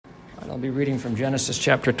I'll be reading from Genesis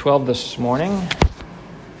chapter 12 this morning,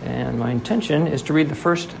 and my intention is to read the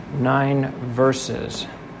first 9 verses.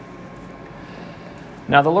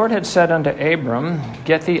 Now the Lord had said unto Abram,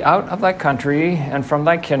 Get thee out of thy country, and from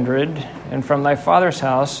thy kindred, and from thy father's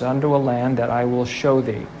house, unto a land that I will show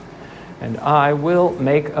thee. And I will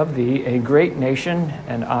make of thee a great nation,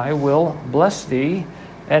 and I will bless thee,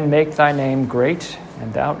 and make thy name great,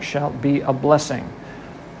 and thou shalt be a blessing.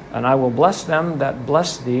 And I will bless them that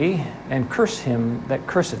bless thee, and curse him that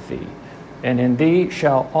curseth thee. And in thee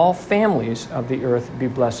shall all families of the earth be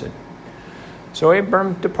blessed. So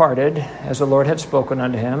Abram departed, as the Lord had spoken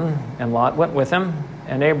unto him, and Lot went with him.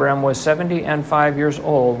 And Abram was 75 years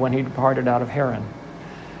old when he departed out of Haran.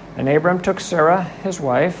 And Abram took Sarah his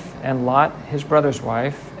wife, and Lot his brother's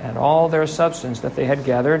wife, and all their substance that they had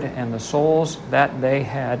gathered, and the souls that they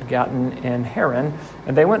had gotten in Haran.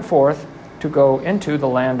 And they went forth to go into the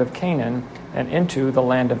land of Canaan, and into the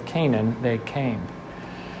land of Canaan they came.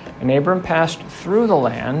 And Abram passed through the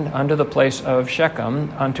land unto the place of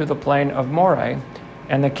Shechem, unto the plain of Moreh,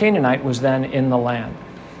 and the Canaanite was then in the land.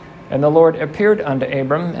 And the Lord appeared unto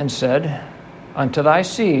Abram, and said, Unto thy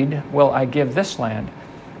seed will I give this land.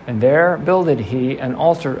 And there builded he an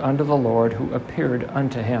altar unto the Lord who appeared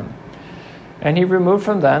unto him. And he removed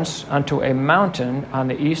from thence unto a mountain on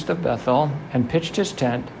the east of Bethel, and pitched his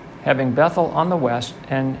tent, having Bethel on the west,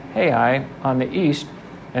 and Hai on the east,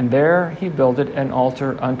 and there he builded an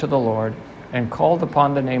altar unto the Lord, and called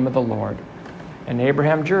upon the name of the Lord. And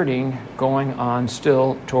Abraham journeying, going on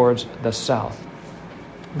still towards the south.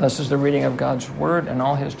 Thus is the reading of God's word, and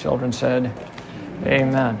all his children said,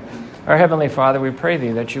 Amen. Our Heavenly Father, we pray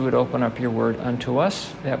thee that you would open up your word unto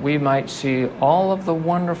us, that we might see all of the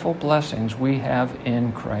wonderful blessings we have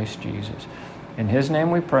in Christ Jesus. In his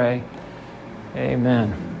name we pray,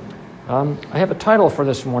 amen. I have a title for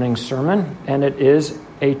this morning's sermon, and it is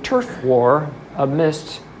A Turf War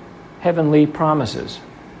Amidst Heavenly Promises.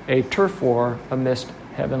 A turf war amidst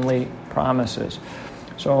heavenly promises.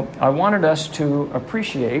 So I wanted us to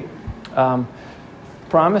appreciate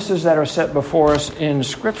promises that are set before us in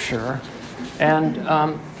Scripture, and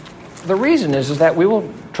the reason is that we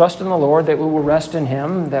will trust in the Lord, that we will rest in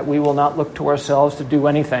him, that we will not look to ourselves to do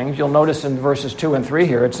anything. You'll notice in verses 2 and 3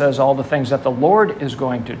 here, it says all the things that the Lord is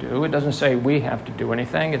going to do. It doesn't say we have to do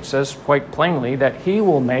anything. It says quite plainly that he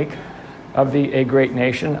will make of thee a great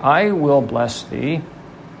nation. I will bless thee.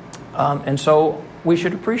 And so we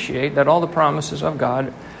should appreciate that all the promises of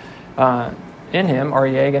God in him are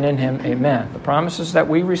yea, and in him amen. The promises that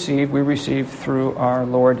we receive through our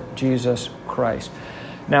Lord Jesus Christ.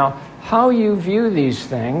 Now, how you view these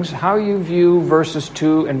things, how you view verses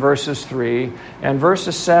 2 and verses 3 and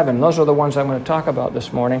verses 7, those are the ones I'm going to talk about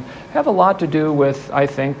this morning, have a lot to do with, I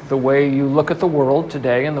think, the way you look at the world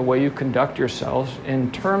today and the way you conduct yourselves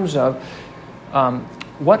in terms of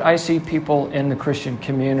what I see people in the Christian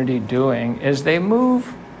community doing is they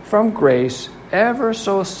move from grace ever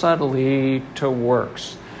so subtly to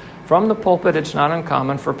works. From the pulpit, it's not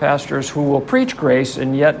uncommon for pastors who will preach grace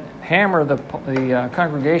and yet hammer the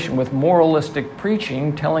congregation with moralistic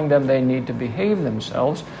preaching, telling them they need to behave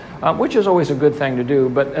themselves, which is always a good thing to do,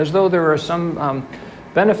 but as though there are some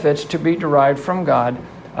benefits to be derived from God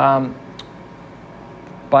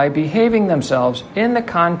by behaving themselves in the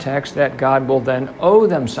context that God will then owe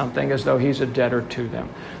them something as though he's a debtor to them.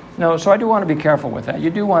 No, so I do want to be careful with that. You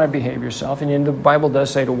do want to behave yourself, and the Bible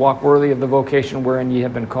does say to walk worthy of the vocation wherein ye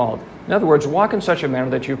have been called. In other words, walk in such a manner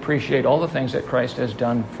that you appreciate all the things that Christ has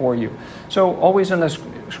done for you. So always in the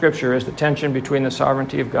Scripture is the tension between the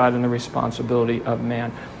sovereignty of God and the responsibility of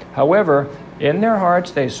man. However, in their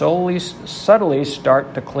hearts, they subtly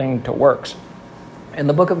start to cling to works. And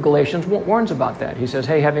the book of Galatians warns about that. He says,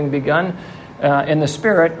 hey, having begun in the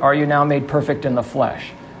Spirit, are you now made perfect in the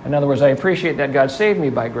flesh? In other words, I appreciate that God saved me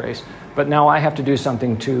by grace, but now I have to do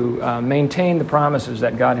something to maintain the promises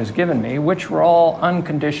that God has given me, which were all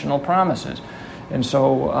unconditional promises. And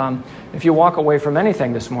so if you walk away from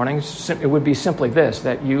anything this morning, it would be simply this,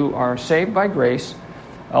 that you are saved by grace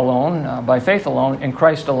alone, by faith alone, in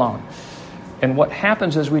Christ alone. And what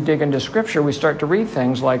happens as we dig into Scripture, we start to read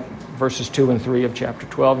things like verses 2 and 3 of chapter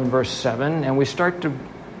 12 and verse 7, and we start to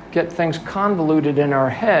get things convoluted in our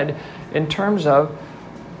head in terms of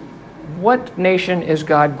what nation is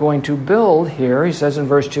God going to build here? He says in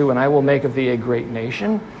verse 2, and I will make of thee a great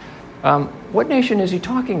nation. What nation is he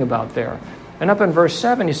talking about there? And up in verse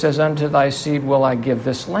 7, he says, unto thy seed will I give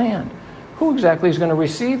this land. Who exactly is going to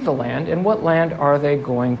receive the land, and what land are they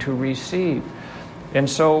going to receive? And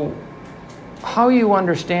so how you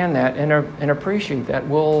understand that and appreciate that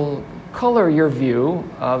will color your view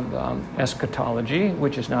of eschatology,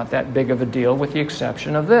 which is not that big of a deal with the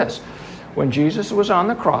exception of this. When Jesus was on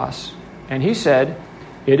the cross and he said,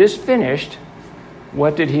 "It is finished,"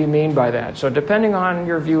 what did he mean by that? So depending on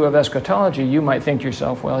your view of eschatology, you might think to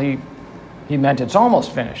yourself, well, he meant it's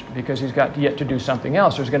almost finished because he's got yet to do something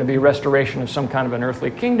else. There's going to be restoration of some kind of an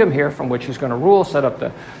earthly kingdom here from which he's going to rule, set up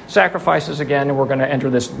the sacrifices again, and we're going to enter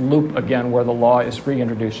this loop again where the law is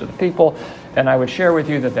reintroduced to the people. And I would share with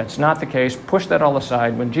you that that's not the case. Push that all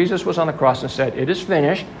aside. When Jesus was on the cross and said, "It is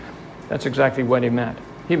finished," that's exactly what he meant.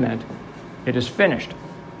 He meant, it is finished.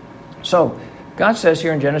 So God says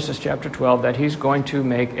here in Genesis chapter 12 that he's going to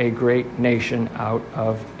make a great nation out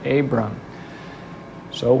of Abram.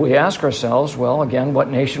 So we ask ourselves, well, again, what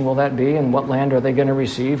nation will that be, and what land are they going to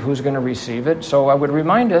receive? Who's going to receive it? So I would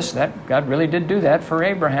remind us that God really did do that for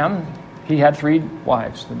Abraham. He had 3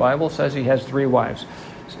 wives. The Bible says he has 3 wives.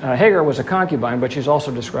 Hagar was a concubine, but she's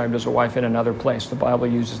also described as a wife in another place. The Bible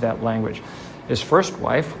uses that language. His first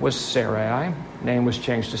wife was Sarai. Name was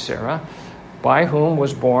changed to Sarah, by whom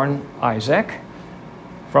was born Isaac,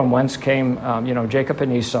 from whence came Jacob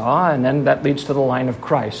and Esau, and then that leads to the line of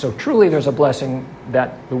Christ. So truly there's a blessing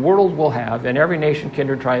that the world will have in every nation,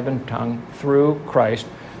 kindred, tribe, and tongue through Christ,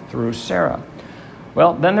 through Sarah.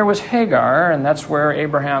 Well, then there was Hagar, and that's where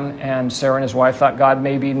Abraham and Sarah and his wife thought God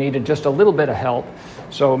maybe needed just a little bit of help.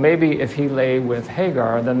 So maybe if he lay with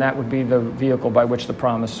Hagar, then that would be the vehicle by which the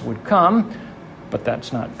promise would come. But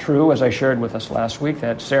that's not true, as I shared with us last week,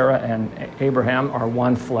 that Sarah and Abraham are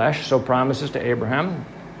one flesh. So promises to Abraham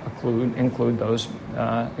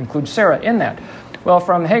include Sarah in that. Well,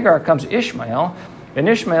 from Hagar comes Ishmael, and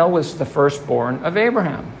Ishmael was the firstborn of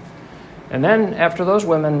Abraham. And then after those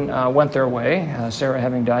women went their way, Sarah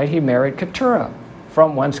having died, he married Keturah,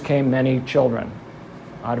 from whence came many children.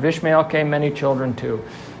 Out of Ishmael came many children too.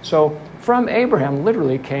 So from Abraham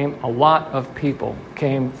literally came a lot of people,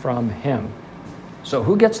 came from him. So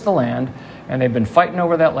who gets the land? And they've been fighting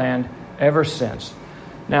over that land ever since.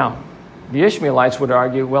 Now, the Ishmaelites would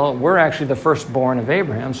argue, well, we're actually the firstborn of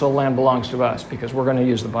Abraham, so the land belongs to us because we're going to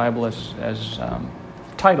use the Bible as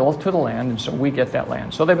title to the land, and so we get that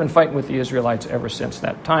land. So they've been fighting with the Israelites ever since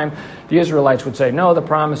that time. The Israelites would say, no, the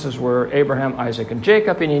promises were Abraham, Isaac, and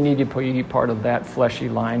Jacob, and you need to be part of that fleshy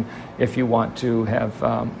line if you want to have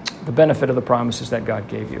the benefit of the promises that God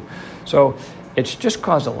gave you. So it's just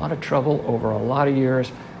caused a lot of trouble over a lot of years,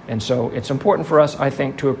 and so it's important for us, I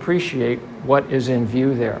think, to appreciate what is in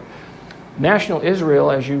view there. National Israel,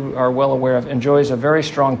 as you are well aware of, enjoys a very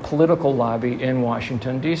strong political lobby in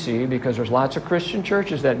Washington, D.C., because there's lots of Christian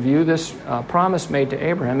churches that view this promise made to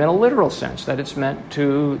Abraham in a literal sense, that it's meant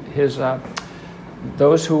to his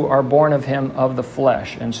those who are born of him of the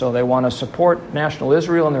flesh. And so they want to support National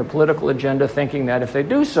Israel in their political agenda, thinking that if they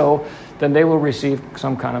do so, then they will receive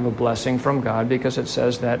some kind of a blessing from God, because it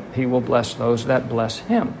says that he will bless those that bless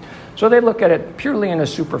him. So they look at it purely in a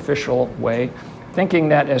superficial way, thinking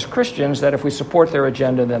that as Christians, that if we support their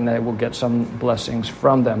agenda, then they will get some blessings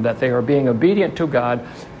from them, that they are being obedient to God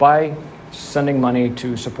by sending money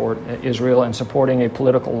to support Israel and supporting a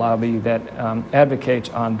political lobby that advocates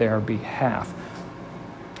on their behalf.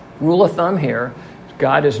 Rule of thumb here,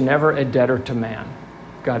 God is never a debtor to man.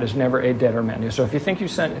 God is never a debtor man. So if you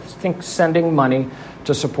think sending money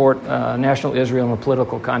to support National Israel in a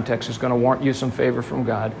political context is going to warrant you some favor from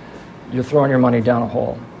God, you're throwing your money down a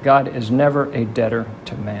hole. God is never a debtor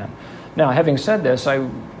to man. Now, having said this, I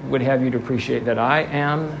would have you to appreciate that I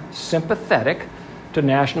am sympathetic to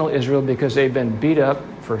National Israel because they've been beat up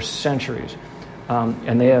for centuries.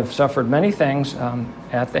 And they have suffered many things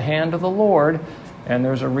at the hand of the Lord, and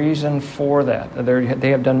there's a reason for that.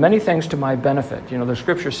 They have done many things to my benefit. You know, the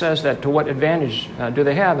scripture says that to what advantage do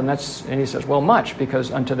they have? And he says, well, much,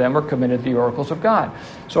 because unto them are committed the oracles of God.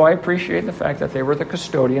 So I appreciate the fact that they were the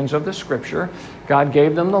custodians of the scripture. God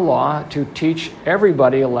gave them the law to teach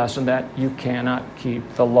everybody a lesson that you cannot keep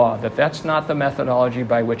the law, that's not the methodology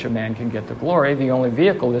by which a man can get the glory. The only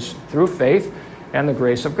vehicle is through faith and the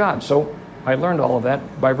grace of God. So I learned all of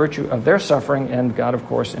that by virtue of their suffering, and God, of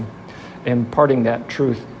course, imparting that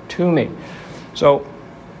truth to me. So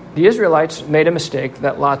the Israelites made a mistake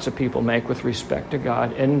that lots of people make with respect to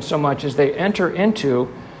God, in so much as they enter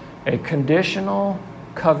into a conditional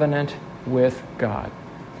covenant with God.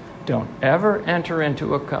 Don't ever enter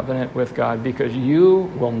into a covenant with God, because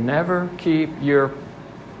you will never keep your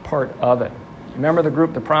part of it. Remember the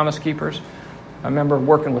group, the Promise Keepers? I remember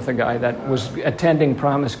working with a guy that was attending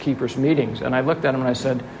Promise Keepers meetings, and I looked at him and I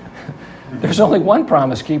said, there's only one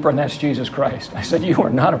promise keeper, and that's Jesus Christ. I said, you are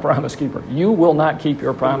not a promise keeper. You will not keep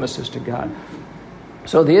your promises to God.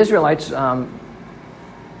 So the Israelites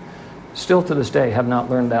still to this day have not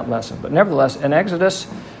learned that lesson. But nevertheless, in Exodus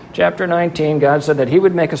chapter 19, God said that he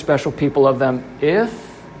would make a special people of them if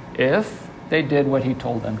they did what he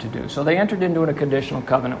told them to do. So they entered into a conditional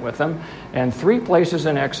covenant with them. And 3 places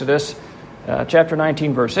in Exodus, chapter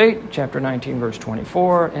 19, verse 8, chapter 19, verse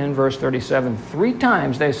 24, and verse 37, 3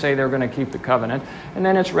 times they say they're going to keep the covenant, and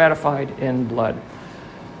then it's ratified in blood.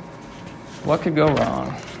 What could go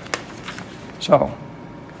wrong? So,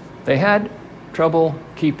 they had trouble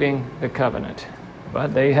keeping the covenant,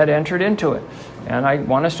 but they had entered into it. And I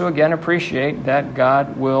want us to again appreciate that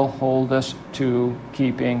God will hold us to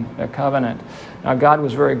keeping the covenant. Now, God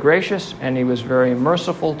was very gracious and he was very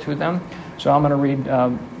merciful to them. So I'm going to read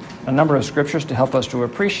a number of scriptures to help us to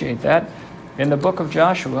appreciate that. In the book of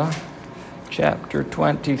Joshua, chapter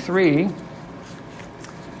 23,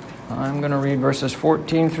 I'm going to read verses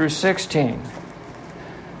 14 through 16.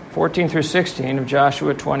 14 through 16 of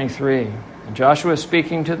Joshua 23. And Joshua is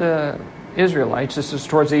speaking to the Israelites. This is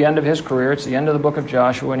towards the end of his career. It's the end of the book of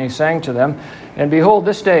Joshua, and he sang to them, "And behold,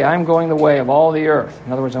 this day I am going the way of all the earth."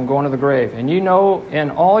 In other words, I'm going to the grave. "And you know in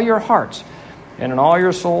all your hearts and in all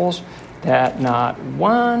your souls that not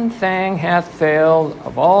one thing hath failed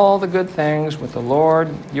of all the good things which the Lord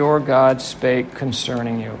your God spake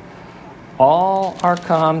concerning you. All are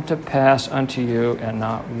come to pass unto you, and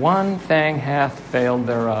not one thing hath failed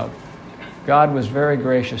thereof." God was very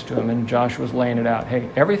gracious to him, and Joshua was laying it out. Hey,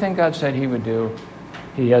 everything God said he would do,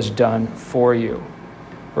 he has done for you.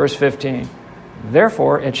 Verse 15,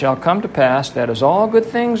 "Therefore it shall come to pass that as all good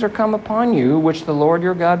things are come upon you, which the Lord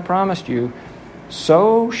your God promised you,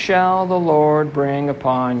 so shall the Lord bring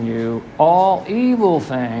upon you all evil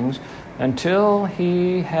things until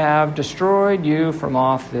he have destroyed you from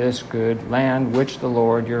off this good land which the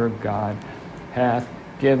Lord your God hath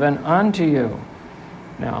given unto you."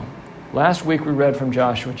 Now, last week we read from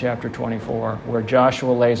Joshua chapter 24, where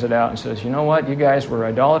Joshua lays it out and says, you know what, you guys were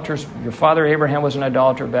idolaters. Your father Abraham was an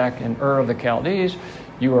idolater back in Ur of the Chaldees.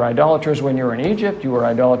 You were idolaters when you were in Egypt. You were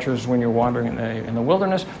idolaters when you were wandering in the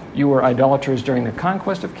wilderness. You were idolaters during the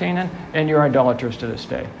conquest of Canaan, and you're idolaters to this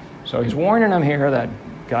day. So he's warning them here that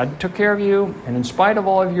God took care of you, and in spite of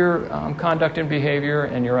all of your conduct and behavior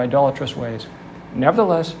and your idolatrous ways,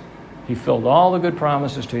 nevertheless, he filled all the good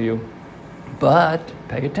promises to you. But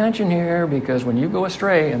pay attention here, because when you go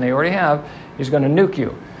astray, and they already have, he's going to nuke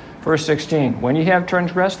you. Verse 16, "When ye have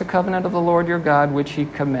transgressed the covenant of the Lord your God, which he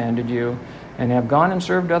commanded you, and have gone and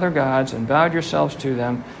served other gods, and bowed yourselves to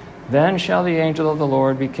them, then shall the angel of the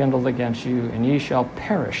Lord be kindled against you, and ye shall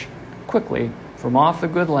perish quickly from off the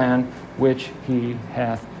good land which he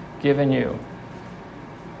hath given you."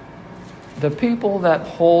 The people that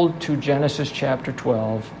hold to Genesis chapter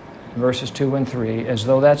 12, verses 2 and 3, as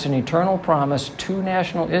though that's an eternal promise to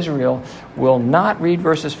national Israel, will not read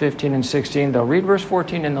verses 15 and 16. They'll read verse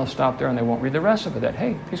 14 and they'll stop there and they won't read the rest of it. That,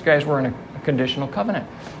 hey, these guys were in a conditional covenant.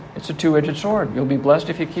 It's a two-edged sword. You'll be blessed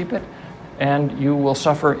if you keep it, and you will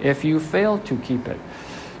suffer if you fail to keep it.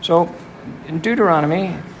 So in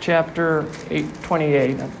Deuteronomy chapter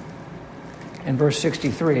 28 and verse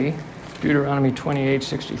 63, Deuteronomy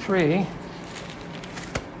 28:63,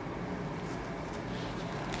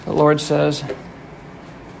 the Lord says,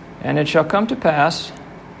 "And it shall come to pass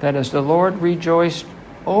that as the Lord rejoiced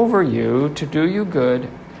over you to do you good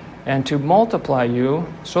and to multiply you,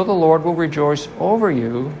 so the Lord will rejoice over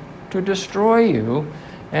you to destroy you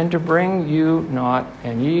and to bring you not,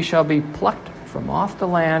 and ye shall be plucked from off the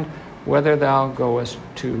land whither thou goest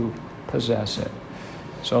to possess it."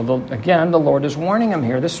 So again, the Lord is warning him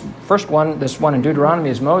here. This one in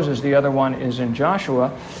Deuteronomy is Moses, the other one is in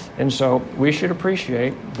Joshua. And so we should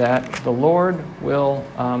appreciate that the Lord will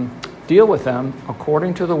deal with them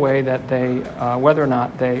according to the way that they, whether or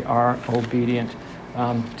not they are obedient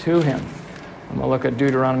to him. I'm going to look at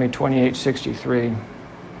Deuteronomy 28:63.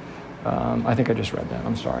 I think I just read that.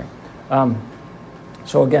 I'm sorry.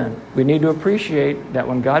 So again, we need to appreciate that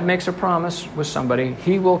when God makes a promise with somebody,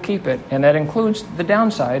 he will keep it, and that includes the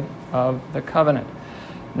downside of the covenant.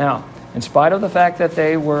 Now, in spite of the fact that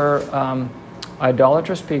they were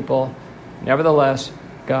idolatrous people, nevertheless,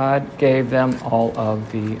 God gave them all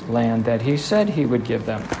of the land that he said he would give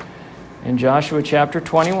them. In Joshua chapter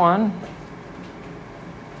 21,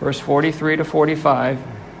 verse 43 to 45,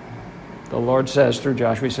 the Lord says through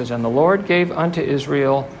Joshua, he says, "And the Lord gave unto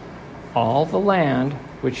Israel all the land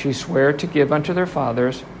which he sware to give unto their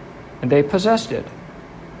fathers, and they possessed it,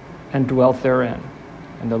 and dwelt therein.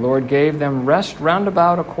 And the Lord gave them rest round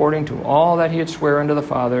about according to all that he had sware unto the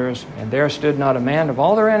fathers, and there stood not a man of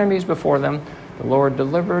all their enemies before them. The Lord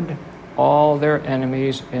delivered all their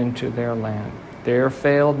enemies into their land. There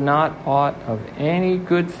failed not aught of any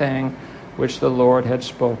good thing which the Lord had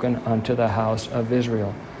spoken unto the house of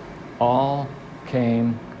Israel. All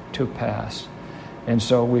came to pass. And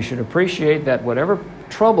so we should appreciate that whatever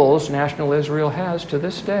troubles national Israel has to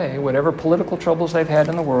this day, whatever political troubles they've had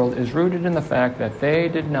in the world, is rooted in the fact that they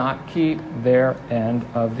did not keep their end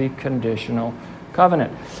of the conditional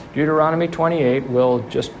covenant. Deuteronomy 28 will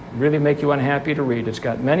just really make you unhappy to read. It's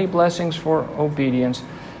got many blessings for obedience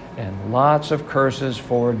and lots of curses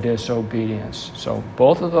for disobedience. So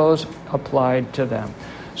both of those applied to them.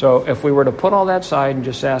 So if we were to put all that aside and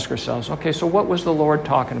just ask ourselves, okay, so what was the Lord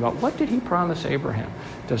talking about? What did he promise Abraham?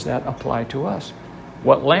 Does that apply to us?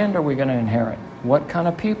 What land are we going to inherit? What kind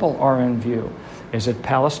of people are in view? Is it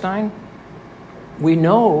Palestine? We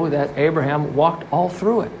know that Abraham walked all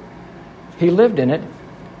through it. He lived in it,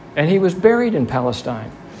 and he was buried in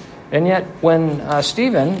Palestine. And yet, when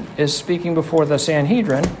Stephen is speaking before the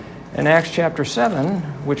Sanhedrin in Acts chapter 7,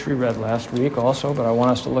 which we read last week also, but I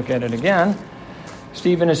want us to look at it again,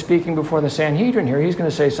 Stephen is speaking before the Sanhedrin here. He's going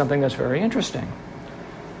to say something that's very interesting.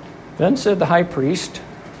 Then said the high priest,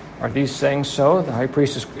 are these things so? The high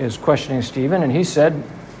priest is questioning Stephen, and he said,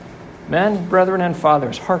 men, brethren, and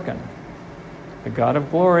fathers, hearken. The God of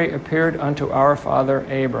glory appeared unto our father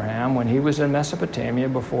Abraham when he was in Mesopotamia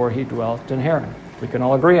before he dwelt in Haran. We can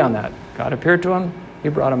all agree on that. God appeared to him, he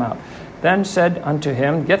brought him out. Then said unto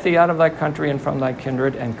him, get thee out of thy country and from thy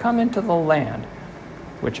kindred, and come into the land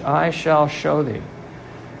which I shall show thee.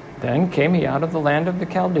 Then came he out of the land of the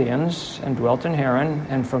Chaldeans, and dwelt in Haran,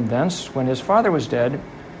 and from thence, when his father was dead,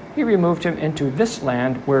 he removed him into this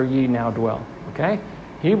land where ye now dwell. Okay?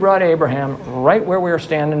 He brought Abraham right where we are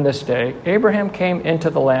standing this day. Abraham came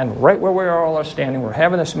into the land right where we are all standing. We're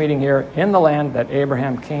having this meeting here in the land that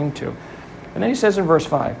Abraham came to. And then he says in verse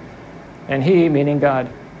 5, and he, meaning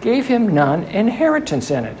God, gave him none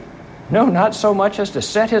inheritance in it. No, not so much as to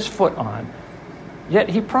set his foot on. Yet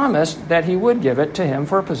he promised that he would give it to him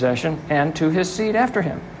for a possession and to his seed after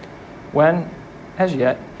him, when as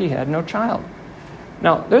yet he had no child.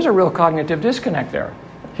 Now, there's a real cognitive disconnect there.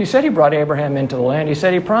 He said he brought Abraham into the land. He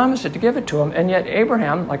said he promised it to give it to him. And yet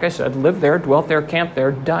Abraham, like I said, lived there, dwelt there, camped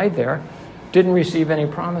there, died there, didn't receive any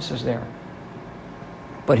promises there.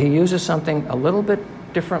 But he uses something, a little bit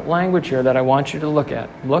different language here that I want you to look at.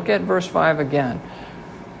 Look at verse 5 again.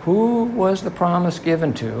 Who was the promise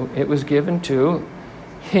given to? It was given to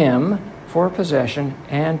him for possession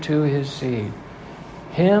and to his seed.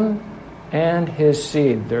 Him and his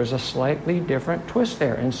seed. There's a slightly different twist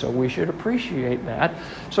there, and so we should appreciate that.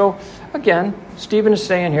 So, again, Stephen is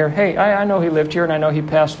saying here, hey, I know he lived here, and I know he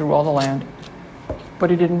passed through all the land,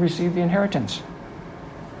 but he didn't receive the inheritance.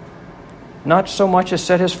 Not so much as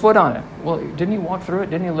set his foot on it. Well, didn't he walk through it?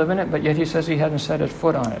 Didn't he live in it? But yet he says he hadn't set his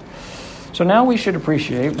foot on it. So now we should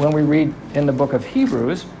appreciate, when we read in the book of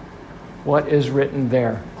Hebrews, what is written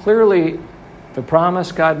there. Clearly, the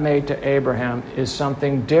promise God made to Abraham is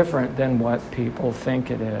something different than what people think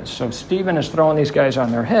it is. So Stephen is throwing these guys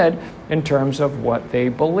on their head in terms of what they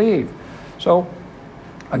believe. So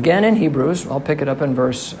again in Hebrews, I'll pick it up in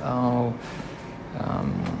verse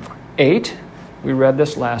 8. We read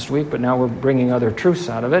this last week, but now we're bringing other truths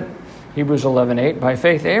out of it. Hebrews 11:8. By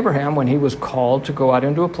faith Abraham, when he was called to go out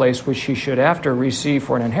into a place which he should after receive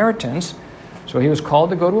for an inheritance, so he was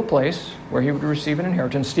called to go to a place where he would receive an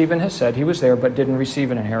inheritance. Stephen has said he was there but didn't receive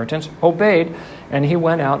an inheritance. Obeyed, and he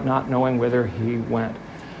went out not knowing whither he went.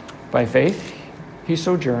 By faith he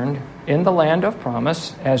sojourned in the land of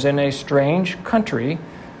promise as in a strange country.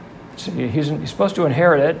 See, he's supposed to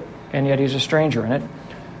inherit it, and yet he's a stranger in it.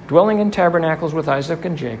 Dwelling in tabernacles with Isaac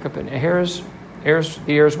and Jacob, and heirs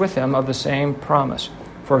with him of the same promise.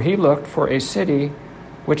 For he looked for a city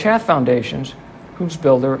which hath foundations, whose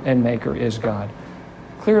builder and maker is God.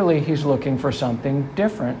 Clearly, he's looking for something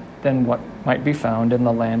different than what might be found in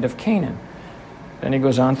the land of Canaan. Then he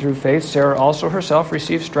goes on through faith. Sarah also herself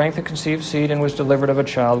received strength to conceive seed and was delivered of a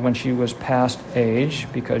child when she was past age,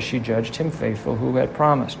 because she judged him faithful who had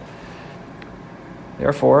promised.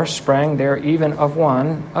 Therefore sprang there even of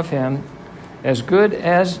one of him as good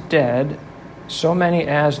as dead, so many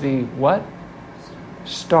as the what?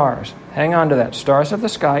 Stars. Hang on to that. Stars of the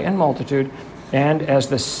sky in multitude, and as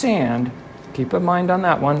the sand, keep in mind on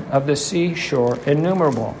that one, of the seashore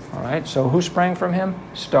innumerable. All right, so who sprang from him?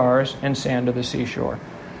 Stars and sand of the seashore.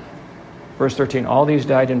 Verse 13, all these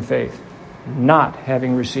died in faith, not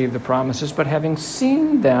having received the promises, but having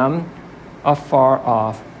seen them afar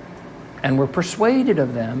off, and were persuaded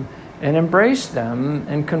of them, and embraced them,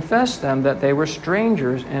 and confessed them that they were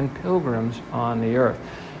strangers and pilgrims on the earth.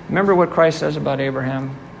 Remember what Christ says about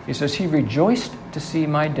Abraham? He says, he rejoiced to see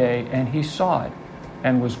my day, and he saw it,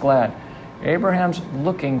 and was glad. Abraham's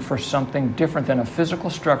looking for something different than a physical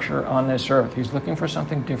structure on this earth. He's looking for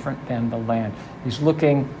something different than the land. He's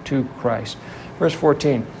looking to Christ. Verse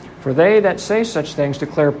 14, for they that say such things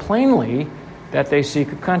declare plainly that they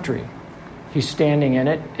seek a country. He's standing in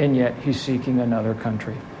it, and yet he's seeking another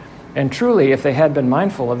country. And truly, if they had been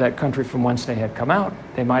mindful of that country from whence they had come out,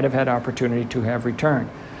 they might have had opportunity to have returned.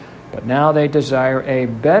 But now they desire a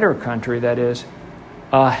better country, that is,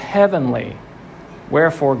 a heavenly.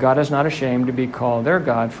 Wherefore God is not ashamed to be called their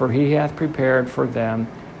God, for he hath prepared for them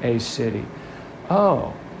a city.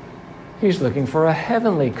 Oh, he's looking for a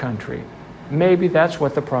heavenly country. Maybe that's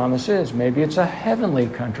what the promise is. Maybe it's a heavenly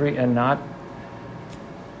country and not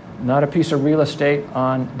a piece of real estate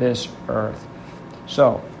on this earth.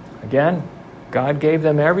 So, again, God gave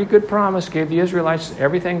them every good promise, gave the Israelites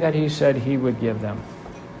everything that he said he would give them.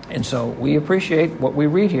 And so we appreciate what we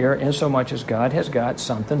read here in so much as God has got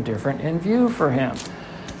something different in view for him.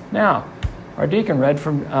 Now, our deacon read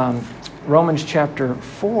from Romans chapter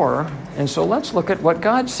 4, and so let's look at what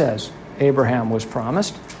God says Abraham was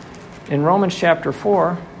promised. In Romans chapter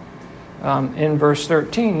 4, in verse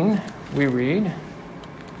 13, we read,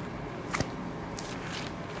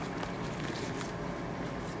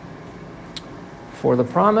 for the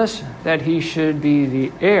promise that he should be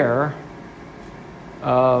the heir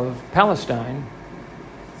of Palestine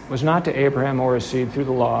was not to Abraham or his seed through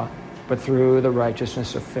the law, but through the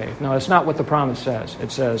righteousness of faith. No, that's not what the promise says.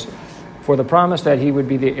 It says, for the promise that he would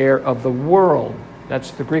be the heir of the world. That's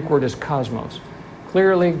the Greek word is cosmos.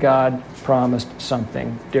 Clearly, God promised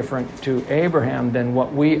something different to Abraham than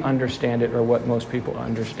what we understand it or what most people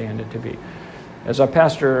understand it to be. As a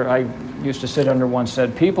pastor I used to sit under once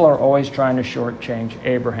said, people are always trying to shortchange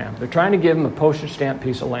Abraham. They're trying to give him a postage stamp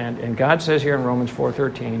piece of land, and God says here in Romans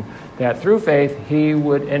 4:13 that through faith he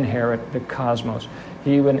would inherit the cosmos.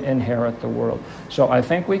 He would inherit the world. So I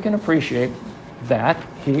think we can appreciate that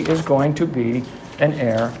he is going to be an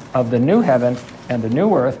heir of the new heaven and the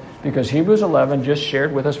new earth, because Hebrews 11 just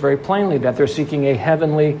shared with us very plainly that they're seeking a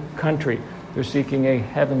heavenly country. They're seeking a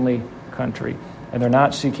heavenly country. And they're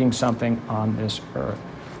not seeking something on this earth.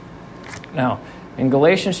 Now, in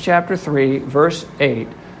Galatians chapter 3, verse 8,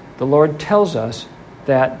 the Lord tells us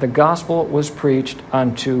that the gospel was preached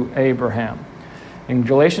unto Abraham. In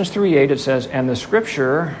Galatians 3:8 it says, and the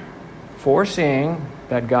scripture, foreseeing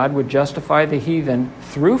that God would justify the heathen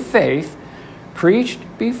through faith, preached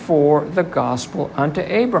before the gospel unto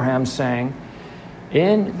Abraham, saying,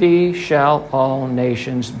 in thee shall all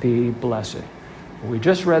nations be blessed. We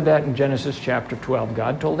just read that in Genesis chapter 12.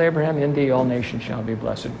 God told Abraham, in thee all nations shall be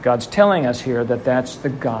blessed. God's telling us here that that's the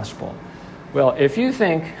gospel. Well, if you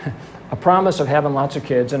think a promise of having lots of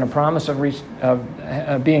kids and a promise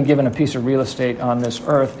of being given a piece of real estate on this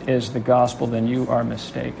earth is the gospel, then you are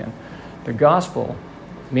mistaken. The gospel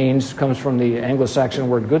comes from the Anglo-Saxon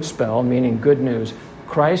word good spell, meaning good news.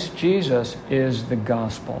 Christ Jesus is the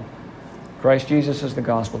gospel. Christ Jesus is the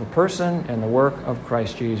gospel, the person and the work of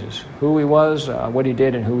Christ Jesus. Who he was, what he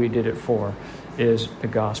did, and who he did it for is the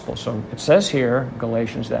gospel. So it says here,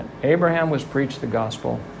 Galatians, that Abraham was preached the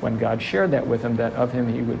gospel when God shared that with him, that of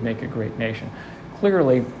him he would make a great nation.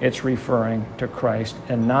 Clearly, it's referring to Christ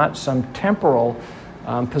and not some temporal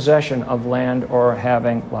possession of land or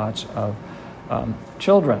having lots of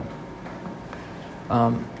children.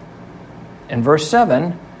 In verse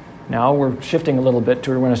 7, now we're shifting a little bit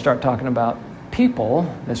to we're going to start talking about people,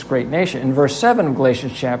 this great nation. In verse 7 of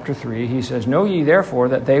Galatians chapter 3, he says, know ye therefore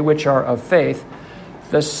that they which are of faith,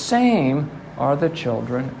 the same are the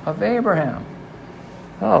children of Abraham.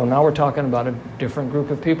 Oh, now we're talking about a different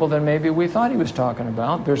group of people than maybe we thought he was talking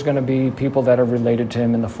about. There's going to be people that are related to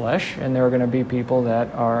him in the flesh, and there are going to be people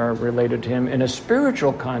that are related to him in a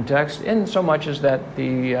spiritual context, in so much as that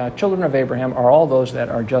the children of Abraham are all those that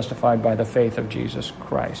are justified by the faith of Jesus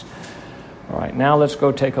Christ. All right, now let's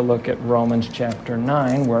go take a look at Romans chapter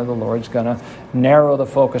 9, where the Lord's going to narrow the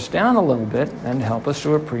focus down a little bit and help us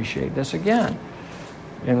to appreciate this again.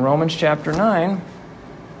 In Romans chapter 9,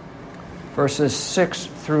 verses 6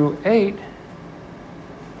 through 8,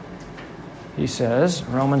 he says,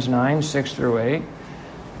 Romans 9, 6 through 8,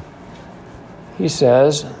 he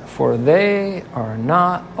says, for they are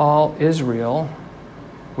not all Israel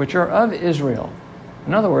which are of Israel.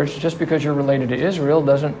 In other words, just because you're related to Israel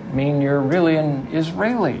doesn't mean you're really an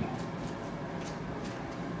Israeli.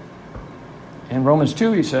 In Romans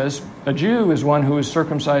 2, he says, a Jew is one who is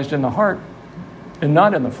circumcised in the heart and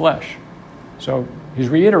not in the flesh. So he's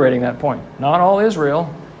reiterating that point. Not all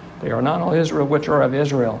Israel. They are not all Israel which are of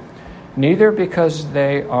Israel. Neither because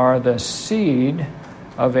they are the seed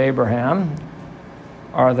of Abraham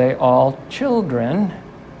are they all children,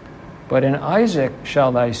 but in Isaac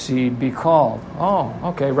shall thy seed be called. Oh,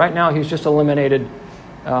 okay. Right now he's just eliminated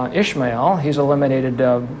Ishmael. He's eliminated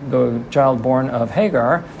the child born of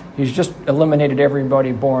Hagar. He's just eliminated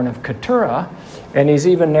everybody born of Keturah. And he's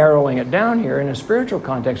even narrowing it down here in a spiritual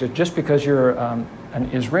context. It's just because you're an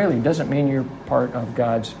Israeli doesn't mean you're part of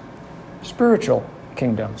God's spiritual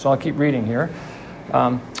kingdom. So I'll keep reading here.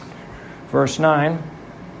 Verse 9.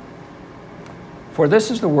 For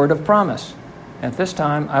this is the word of promise. At this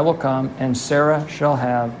time I will come, and Sarah shall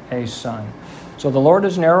have a son. So the Lord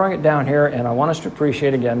is narrowing it down here, and I want us to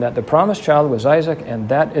appreciate again that the promised child was Isaac, and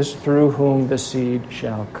that is through whom the seed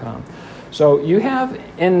shall come. So you have,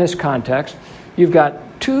 in this context, you've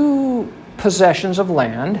got two possessions of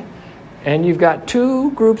land, and you've got two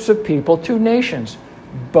groups of people, two nations,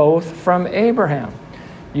 both from Abraham.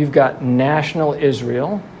 You've got national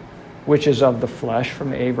Israel, which is of the flesh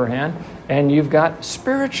from Abraham, and you've got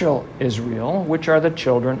spiritual Israel, which are the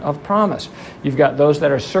children of promise. You've got those that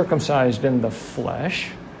are circumcised in the flesh.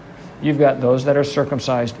 You've got those that are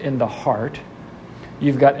circumcised in the heart.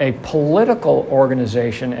 You've got a political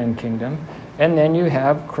organization and kingdom, and then you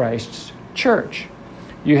have Christ's church.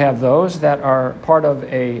 You have those that are part of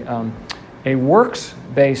a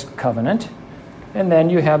works-based covenant, and then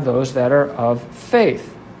you have those that are of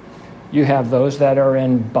faith. You have those that are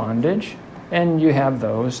in bondage, and you have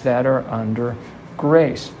those that are under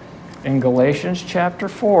grace. In Galatians chapter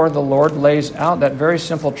 4, the Lord lays out that very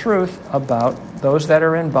simple truth about those that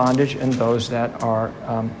are in bondage and those that are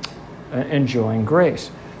enjoying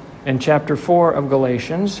grace. In chapter 4 of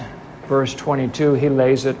Galatians, verse 22, he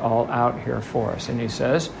lays it all out here for us. And he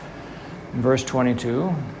says, in verse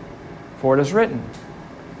 22, for it is written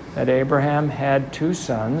that Abraham had two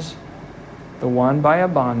sons, the one by a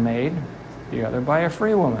bondmaid, the other by a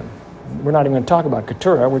free woman. We're not even going to talk about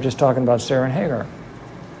Keturah, we're just talking about Sarah and Hagar.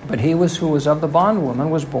 But he who was of the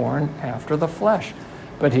bondwoman was born after the flesh,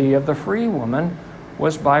 but he of the free woman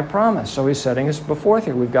was by promise. So he's setting us before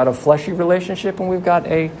here. We've got a fleshy relationship, and we've got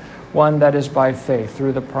a one that is by faith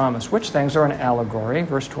through the promise. Which things are an allegory?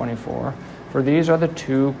 Verse 24, for these are the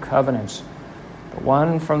two covenants. The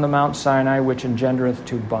one from the Mount Sinai, which engendereth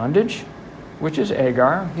to bondage, which is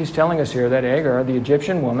Hagar. He's telling us here that Hagar, the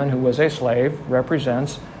Egyptian woman who was a slave,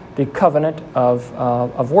 represents the covenant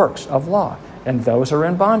of works, of law. And those are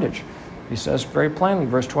in bondage. He says very plainly,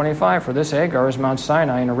 verse 25, for this Hagar is Mount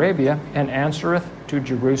Sinai in Arabia, and answereth to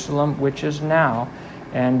Jerusalem, which is now,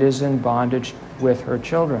 and is in bondage with her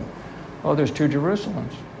children. Oh, there's two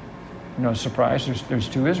Jerusalems. No surprise, there's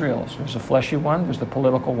two Israels. There's the fleshy one, there's the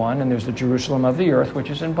political one, and there's the Jerusalem of the earth,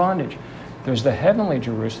 which is in bondage. There's the heavenly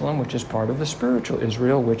Jerusalem, which is part of the spiritual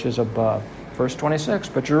Israel, which is above. Verse 26,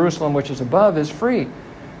 but Jerusalem, which is above, is free,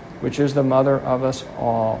 which is the mother of us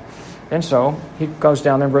all. And so he goes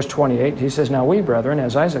down there in verse 28. He says, now we, brethren,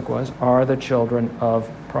 as Isaac was, are the children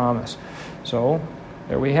of promise. So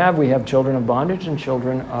there we have children of bondage and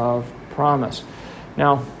children of promise.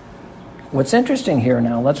 Now, what's interesting here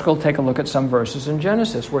now, let's go take a look at some verses in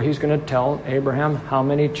Genesis where he's going to tell Abraham how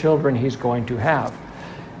many children he's going to have.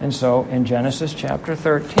 And so in Genesis chapter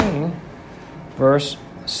 13, verse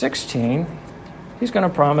 16, he's going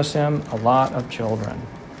to promise him a lot of children.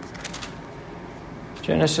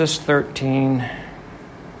 Genesis 13,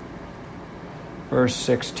 verse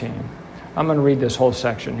 16. I'm going to read this whole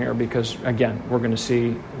section here because, again, we're going to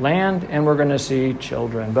see land and we're going to see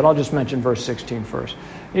children. But I'll just mention verse 16 first.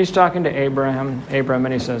 He's talking to Abraham,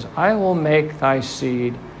 and he says, I will make thy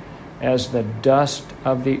seed as the dust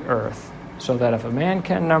of the earth, so that if a man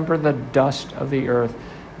can number the dust of the earth,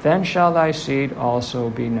 then shall thy seed also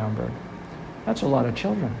be numbered. That's a lot of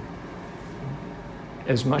children.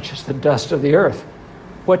 As much as the dust of the earth.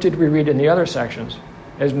 What did we read in the other sections?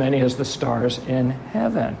 As many as the stars in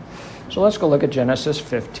heaven. So let's go look at Genesis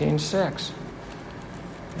 15:6.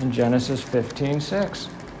 In Genesis 15:6.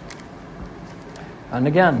 And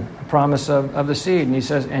again, a promise of the seed. And he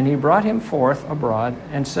says, and he brought him forth abroad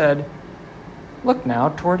and said, look now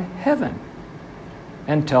toward heaven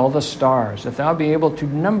and tell the stars, if thou be able to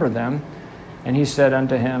number them. And he said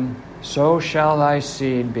unto him, so shall thy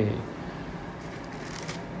seed be.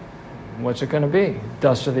 What's it going to be?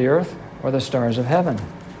 Dust of the earth or the stars of heaven?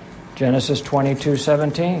 Genesis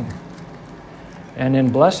 22:17. And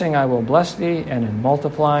in blessing I will bless thee, and in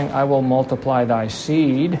multiplying I will multiply thy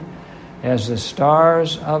seed as the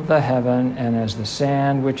stars of the heaven and as the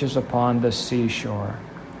sand which is upon the seashore.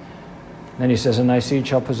 Then he says, and thy seed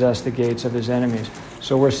shall possess the gates of his enemies.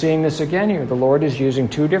 So we're seeing this again here. The Lord is using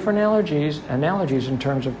two different analogies in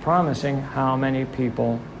terms of promising how many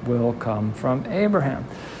people will come from Abraham.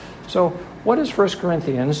 So What does 1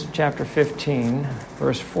 Corinthians chapter 15,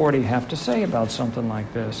 verse 40 have to say about something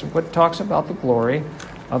like this? What talks about the glory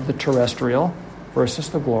of the terrestrial versus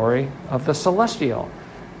the glory of the celestial?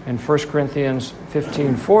 In 1 Corinthians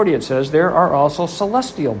 15:40 it says, there are also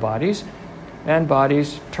celestial bodies and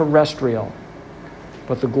bodies terrestrial.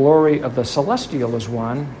 But the glory of the celestial is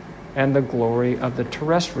one, and the glory of the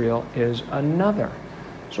terrestrial is another.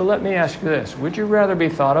 So let me ask you this. Would you rather be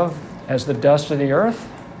thought of as the dust of the earth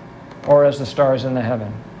or as the stars in the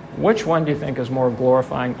heaven? Which one do you think is more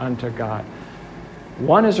glorifying unto God?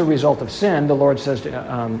 One is a result of sin. The Lord says to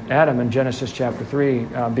Adam in Genesis chapter 3,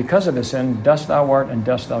 because of his sin, dust thou art and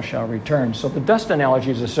dust thou shalt return. So the dust analogy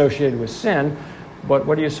is associated with sin, but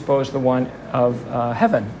what do you suppose the one of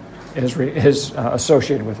heaven is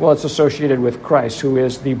associated with? Well, it's associated with Christ, who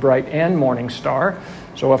is the bright and morning star.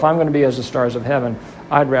 So if I'm going to be as the stars of heaven,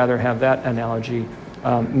 I'd rather have that analogy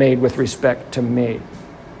made with respect to me.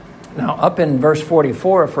 Now, up in verse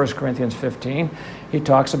 44 of 1 Corinthians 15, he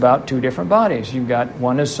talks about two different bodies. You've got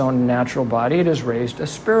one is sown a natural body, it is raised a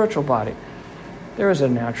spiritual body. There is a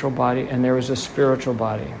natural body and there is a spiritual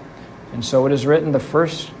body. And so it is written, the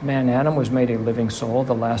first man, Adam, was made a living soul.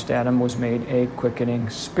 The last Adam was made a quickening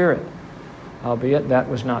spirit. Albeit that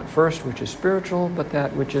was not first which is spiritual, but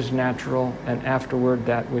that which is natural, and afterward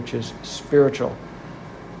that which is spiritual.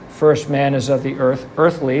 First man is of the earth,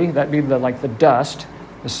 earthly, that would be like the dust.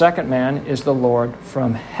 The second man is the Lord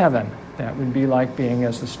from heaven. That would be like being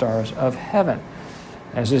as the stars of heaven.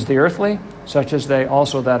 As is the earthly, such as they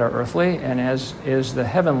also that are earthly, and as is the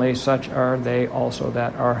heavenly, such are they also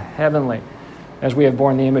that are heavenly. As we have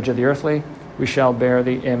borne the image of the earthly, we shall bear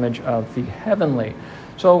the image of the heavenly.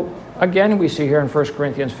 So again, we see here in 1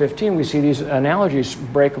 Corinthians 15, we see these analogies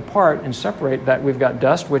break apart and separate that we've got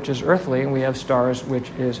dust, which is earthly, and we have stars,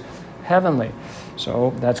 which is heavenly.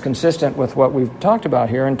 So that's consistent with what we've talked about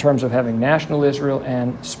here in terms of having national Israel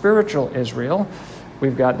and spiritual Israel.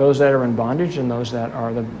 We've got those that are in bondage and those that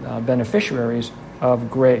are the beneficiaries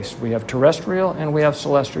of grace. We have terrestrial and we have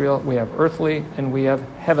celestial. We have earthly and we have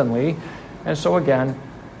heavenly. And so again,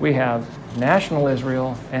 we have national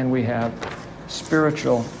Israel and we have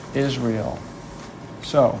spiritual Israel.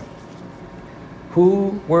 So,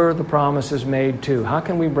 who were the promises made to? How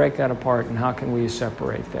can we break that apart and how can we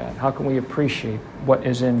separate that? How can we appreciate what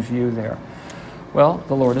is in view there? Well,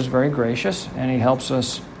 the Lord is very gracious and he helps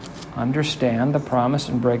us understand the promise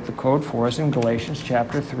and break the code for us in Galatians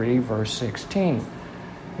chapter 3, verse 16.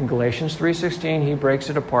 In Galatians 3:16, he breaks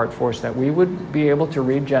it apart for us that we would be able to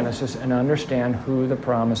read Genesis and understand who the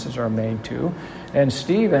promises are made to. And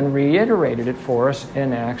Stephen reiterated it for us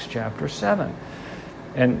in Acts chapter 7.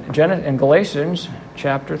 And in Galatians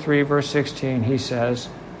chapter 3, verse 16, he says,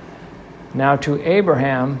 now to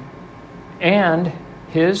Abraham and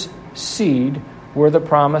his seed were the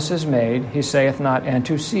promises made. He saith not, and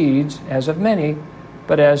to seeds as of many,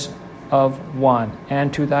 but as of one,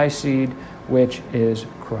 and to thy seed, which is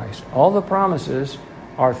Christ. All the promises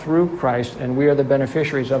are through Christ, and we are the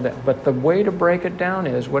beneficiaries of that. But the way to break it down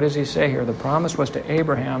is, what does he say here? The promise was to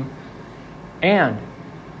Abraham and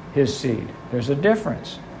his seed. There's a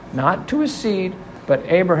difference. Not to his seed, but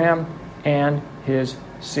Abraham and his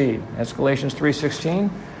seed. That's Galatians 3:16.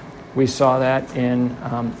 We saw that in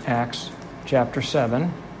Acts chapter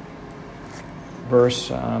 7,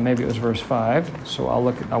 maybe it was verse 5. So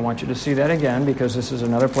I want you to see that again, because this is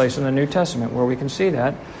another place in the New Testament where we can see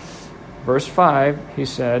that. Verse 5, he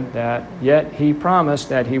said that, yet he promised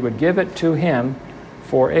that he would give it to him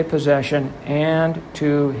for a possession and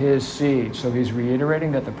to his seed. So he's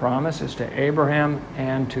reiterating that the promise is to Abraham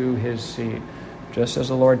and to his seed, just as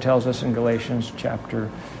the Lord tells us in Galatians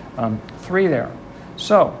chapter 3 there.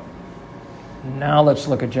 So, now let's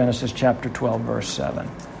look at Genesis chapter 12, verse 7.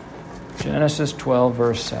 Genesis 12,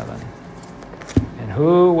 verse 7. And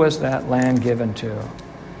who was that land given to?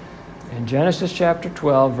 In Genesis chapter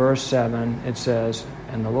 12, verse 7, it says,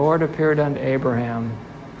 and the Lord appeared unto Abraham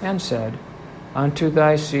and said, unto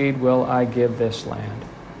thy seed will I give this land.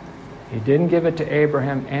 He didn't give it to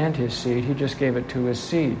Abraham and his seed. He just gave it to his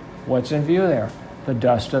seed. What's in view there? The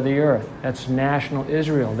dust of the earth. That's national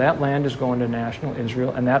Israel. That land is going to national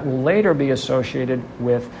Israel, and that will later be associated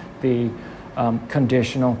with the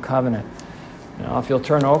conditional covenant. Now, if you'll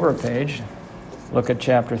turn over a page, look at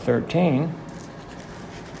chapter 13.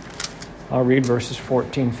 I'll read verses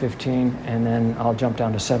 14, 15, and then I'll jump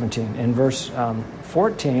down to 17. In verse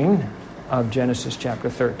 14 of Genesis chapter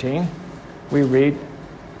 13, we read,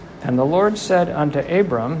 and the Lord said unto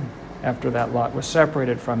Abram, after that Lot was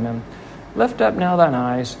separated from him, lift up now thine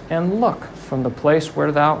eyes, and look from the place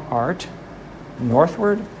where thou art,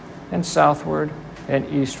 northward and southward and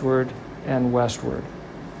eastward and westward.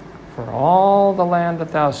 for all the land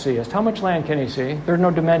that thou seest. How much land can he see? There are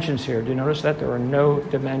no dimensions here. Do you notice that? There are no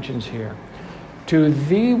dimensions here. To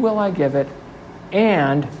thee will I give it,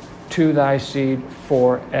 and to thy seed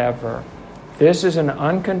forever. This is an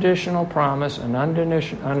unconditional promise, an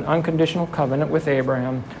unconditional covenant with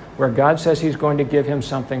Abraham, where God says he's going to give him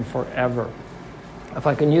something forever. If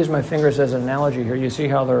I can use my fingers as an analogy here, you see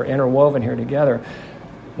how they're interwoven here together.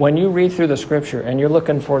 When you read through the Scripture and you're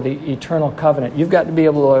looking for the eternal covenant, you've got to be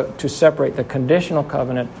able to separate the conditional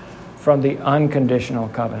covenant from the unconditional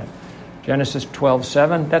covenant. Genesis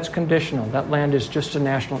 12:7, that's conditional. That land is just a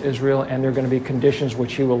national Israel, and there are going to be conditions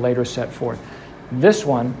which he will later set forth. This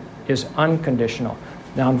one is unconditional.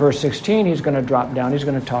 Now in verse 16, he's going to drop down. He's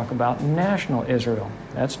going to talk about national Israel.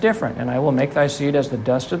 That's different. And I will make thy seed as the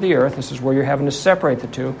dust of the earth. This is where you're having to separate the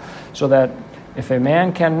two, so that if a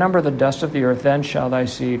man can number the dust of the earth, then shall thy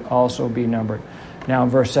seed also be numbered. Now in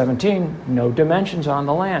verse 17, no dimensions on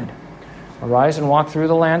the land. Arise and walk through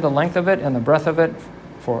the land, the length of it and the breadth of it,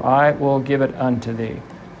 for I will give it unto thee.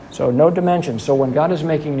 So no dimensions. So when God is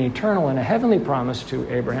making an eternal and a heavenly promise to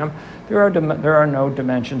Abraham, there are no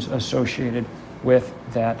dimensions associated with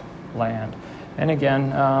that land. And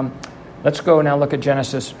again, let's go now look at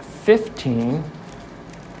Genesis 15,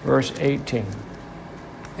 verse 18.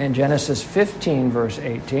 In Genesis 15, verse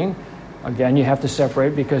 18, again, you have to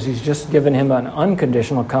separate because he's just given him an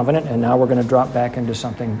unconditional covenant, and now we're going to drop back into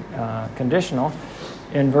something conditional.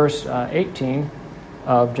 In verse 18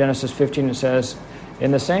 of Genesis 15, it says, in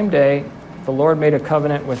the same day the Lord made a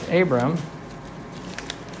covenant with Abram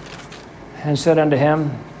and said unto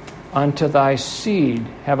him, unto thy seed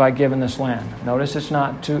have I given this land. Notice it's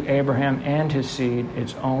not to Abraham and his seed,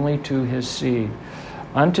 it's only to his seed.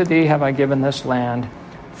 Unto thee have I given this land,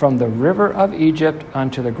 from the river of Egypt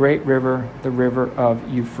unto the great river, the river of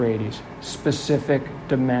Euphrates. Specific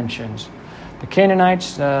dimensions. The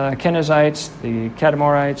Canaanites, the Kenizzites, the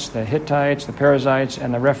Kadmonites, the Hittites, the Perizzites,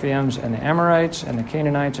 and the Rephaims, and the Amorites, and the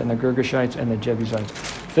Canaanites, and the Girgashites, and the Jebusites.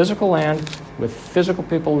 Physical land with physical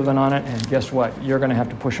people living on it, and guess what? You're going to have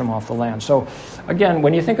to push them off the land. So, again,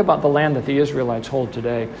 when you think about the land that the Israelites hold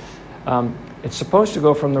today, it's supposed to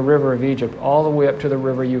go from the river of Egypt all the way up to the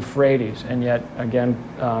river Euphrates, and yet, again,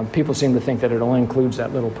 people seem to think that it only includes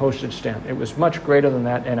that little postage stamp. It was much greater than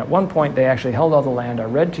that, and at one point they actually held all the land. I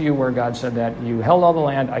read to you where God said that. You held all the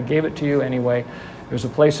land, I gave it to you anyway. There's a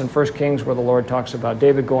place in 1 Kings where the Lord talks about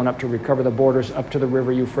David going up to recover the borders up to the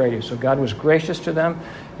river Euphrates. So God was gracious to them.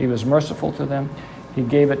 He was merciful to them. He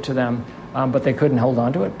gave it to them, but they couldn't hold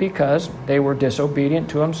on to it because they were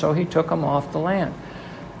disobedient to him, so he took them off the land.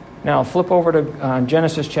 Now, flip over to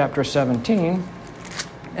Genesis chapter 17,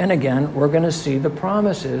 and again, we're going to see the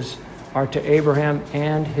promises are to Abraham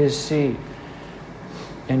and his seed.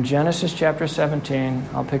 In Genesis chapter 17,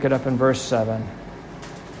 I'll pick it up in verse 7.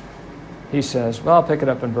 He says, well, I'll pick it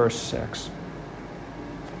up in verse 6.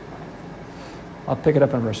 I'll pick it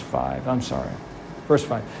up in verse 5. I'm sorry. Verse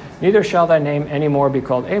 5. Neither shall thy name any more be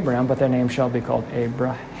called Abraham, but thy name shall be called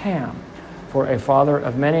Abraham. For a father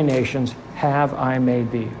of many nations have I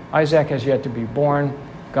made thee. Isaac has yet to be born.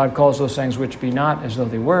 God calls those things which be not as though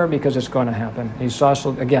they were, because it's going to happen. He's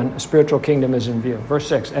also, again, a spiritual kingdom is in view. Verse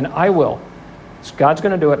 6, and I will, God's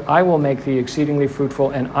going to do it, I will make thee exceedingly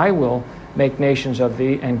fruitful, and I will make nations of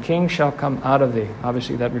thee, and kings shall come out of thee.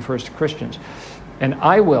 Obviously, that refers to Christians. And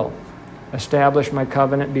I will establish my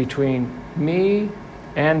covenant between me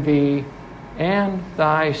and thee and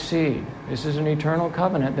thy seed. This is an eternal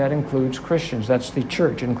covenant that includes Christians. That's the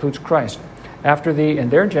church. It includes Christ. After thee and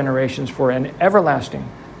their generations, for an everlasting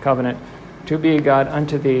covenant, to be a God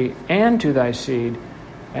unto thee and to thy seed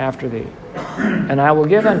after thee. And I will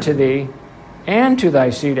give unto thee and to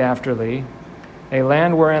thy seed after thee a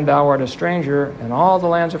land wherein thou art a stranger, and all the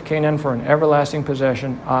lands of Canaan for an everlasting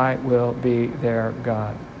possession. I will be their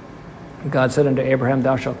God. God said unto Abraham,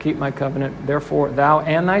 thou shalt keep my covenant, therefore thou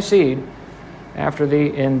and thy seed after thee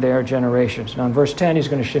in their generations. Now in verse 10, he's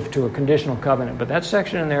going to shift to a conditional covenant. But that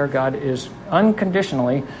section in there, God is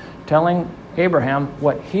unconditionally telling Abraham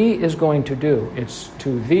what he is going to do. It's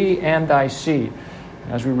to thee and thy seed.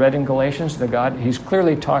 As we read in Galatians, he's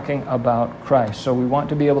clearly talking about Christ. So we want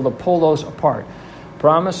to be able to pull those apart.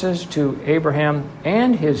 Promises to Abraham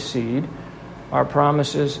and his seed are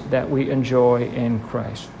promises that we enjoy in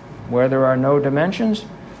Christ. Where there are no dimensions,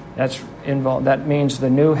 that means the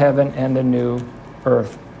new heaven and the new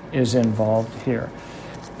earth is involved here.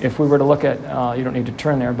 If we were to look at, you don't need to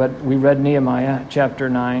turn there, but we read Nehemiah chapter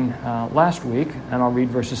 9 last week, and I'll read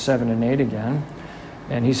verses 7 and 8 again.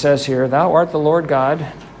 And he says here, thou art the Lord God,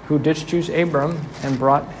 who didst choose Abram and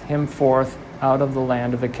brought him forth out of the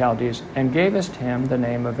land of the Chaldees, and gavest him the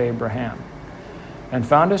name of Abraham. and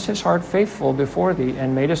foundest his heart faithful before thee,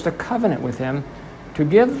 and madest a covenant with him to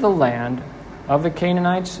give the land of the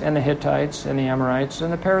Canaanites and the Hittites and the Amorites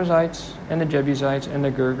and the Perizzites and the Jebusites and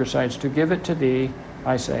the Girgashites, to give it to thee,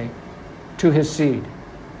 I say, to his seed,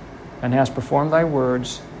 and hast performed thy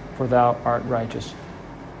words, for thou art righteous.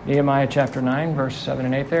 Nehemiah chapter 9, verse 7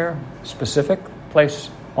 and 8 there, specific place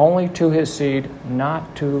only to his seed,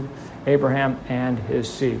 not to Abraham and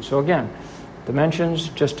his seed. So again, dimensions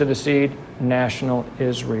just to the seed, national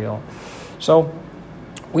Israel. So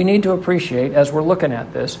we need to appreciate, as we're looking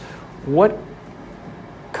at this, what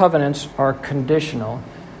covenants are conditional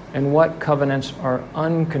and what covenants are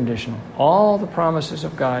unconditional. All the promises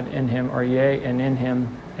of God in him are yea, and in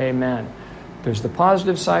him amen. There's the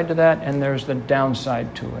positive side to that, and there's the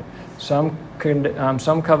downside to it. Some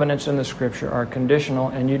covenants in the Scripture are conditional,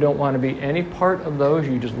 and you don't want to be any part of those.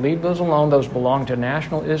 You just leave those alone. Those belong to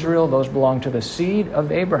national Israel. Those belong to the seed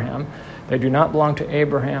of Abraham. They do not belong to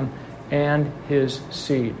Abraham and his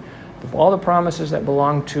seed. All the promises that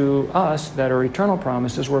belong to us, that are eternal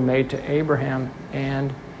promises, were made to Abraham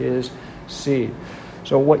and his seed.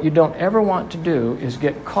 So what you don't ever want to do is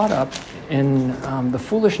get caught up in the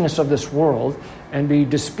foolishness of this world and be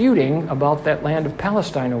disputing about that land of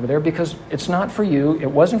Palestine over there, because it's not for you. It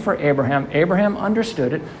wasn't for Abraham. Abraham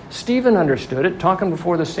understood it. Stephen understood it, talking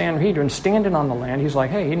before the Sanhedrin, standing on the land. He's like,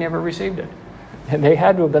 hey, he never received it. And they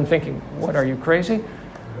had to have been thinking, what, are you crazy?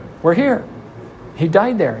 We're here. He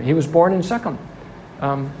died there. He was born in Shechem.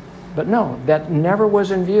 But no, that never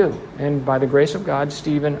was in view. And by the grace of God,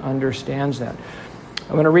 Stephen understands that.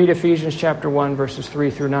 I'm going to read Ephesians chapter 1, verses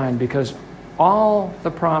 3 through 9, because all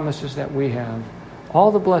the promises that we have,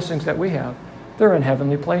 all the blessings that we have, they're in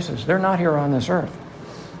heavenly places. They're not here on this earth.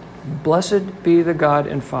 Blessed be the God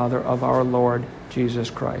and Father of our Lord Jesus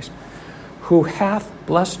Christ, who hath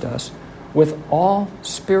blessed us with all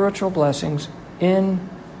spiritual blessings in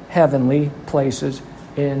heavenly places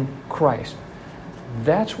in Christ.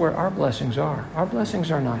 That's where our blessings are. Our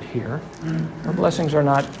blessings are not here. Our blessings are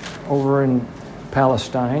not over in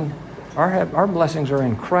Palestine. Our blessings are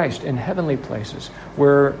in Christ, in heavenly places,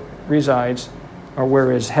 where resides, or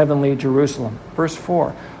where is heavenly Jerusalem. Verse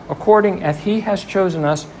 4, according as he has chosen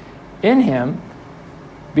us in him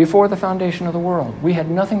before the foundation of the world. We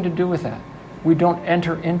had nothing to do with that. We don't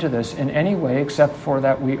enter into this in any way except for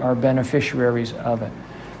that we are beneficiaries of it.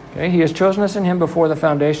 Okay? He has chosen us in him before the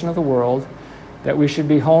foundation of the world, that we should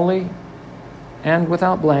be holy and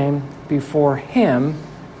without blame before him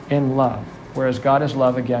in love. Whereas God is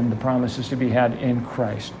love, again, the promise is to be had in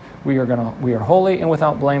Christ. We are holy and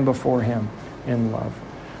without blame before him in love.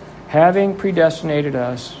 Having predestinated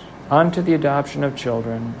us unto the adoption of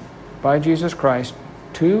children by Jesus Christ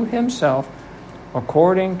to himself,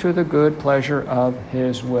 according to the good pleasure of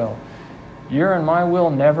his will. Your and my will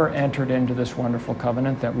never entered into this wonderful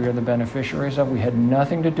covenant that we are the beneficiaries of. We had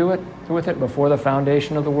nothing to do with it before the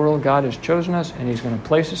foundation of the world. God has chosen us, and he's going to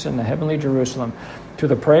place us in the heavenly Jerusalem, to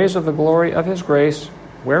the praise of the glory of his grace,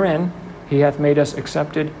 wherein he hath made us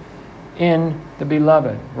accepted in the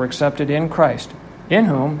beloved. We're accepted in Christ, in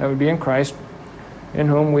whom, that would be in Christ, in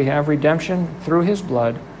whom we have redemption through his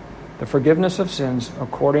blood, the forgiveness of sins,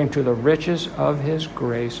 according to the riches of his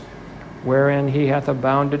grace, wherein he hath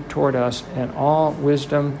abounded toward us in all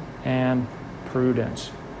wisdom and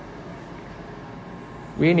prudence.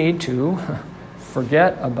 We need to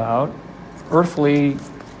forget about earthly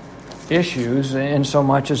issues in so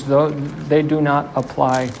much as though they do not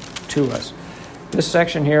apply to us. This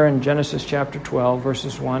section here in Genesis chapter 12,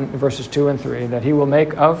 verses 2 and 3, that he will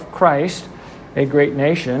make of Christ a great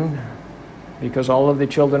nation, because all of the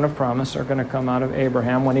children of promise are going to come out of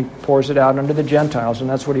Abraham when he pours it out unto the Gentiles. And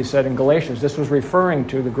that's what he said in Galatians. This was referring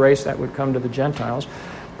to the grace that would come to the Gentiles,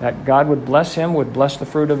 that God would bless him, would bless the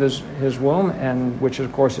fruit of his womb, and which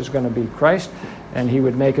of course is going to be Christ, and he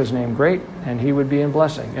would make his name great, and he would be in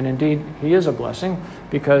blessing. And indeed, he is a blessing,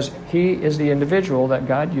 because he is the individual that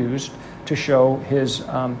God used to show his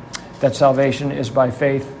that salvation is by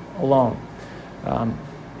faith alone.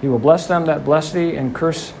 He will bless them that bless thee, and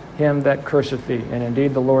curse him that curseth thee. And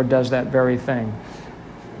indeed, the Lord does that very thing.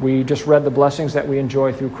 We just read the blessings that we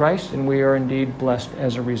enjoy through Christ, and we are indeed blessed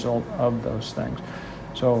as a result of those things.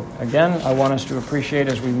 So again, I want us to appreciate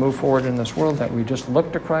as we move forward in this world that we just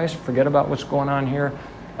look to Christ, forget about what's going on here,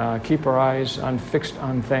 keep our eyes fixed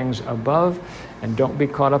on things above, and don't be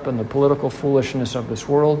caught up in the political foolishness of this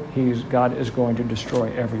world. God is going to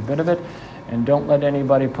destroy every bit of it. And don't let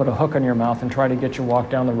anybody put a hook in your mouth and try to get you walk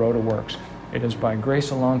down the road of works. It is by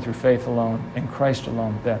grace alone, through faith alone, in Christ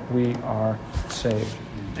alone, that we are saved.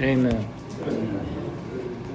 Amen.